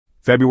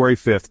February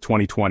 5,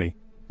 2020.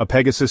 A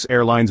Pegasus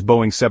Airlines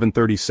Boeing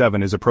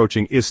 737 is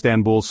approaching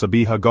Istanbul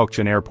Sabiha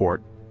Gökçen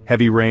Airport.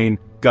 Heavy rain,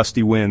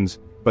 gusty winds,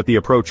 but the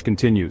approach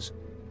continues.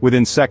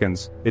 Within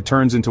seconds, it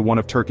turns into one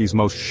of Turkey's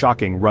most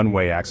shocking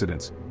runway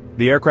accidents.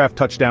 The aircraft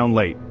touched down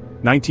late,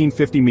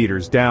 1950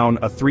 meters down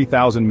a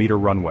 3,000-meter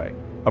runway.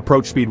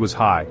 Approach speed was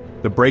high,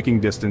 the braking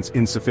distance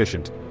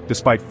insufficient.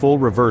 Despite full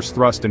reverse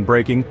thrust and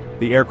braking,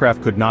 the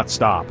aircraft could not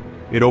stop.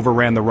 It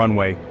overran the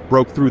runway,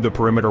 broke through the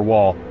perimeter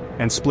wall,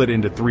 and split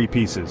into 3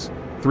 pieces.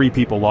 3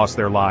 people lost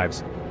their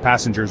lives.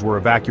 Passengers were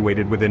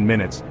evacuated within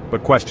minutes,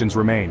 but questions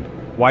remained.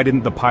 Why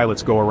didn't the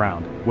pilots go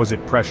around? Was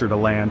it pressure to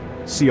land?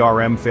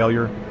 CRM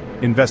failure?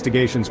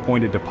 Investigations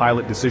pointed to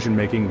pilot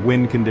decision-making,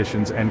 wind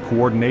conditions, and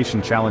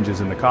coordination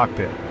challenges in the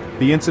cockpit.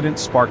 The incident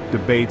sparked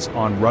debates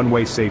on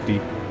runway safety,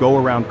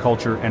 go-around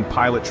culture, and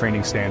pilot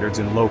training standards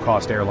in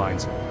low-cost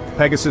airlines.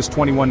 Pegasus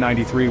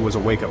 2193 was a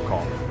wake-up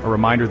call, a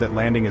reminder that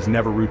landing is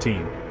never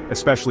routine,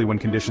 especially when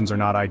conditions are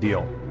not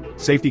ideal.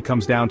 Safety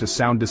comes down to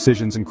sound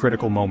decisions in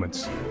critical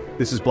moments.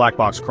 This is Black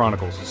Box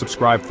Chronicles.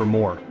 Subscribe for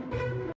more.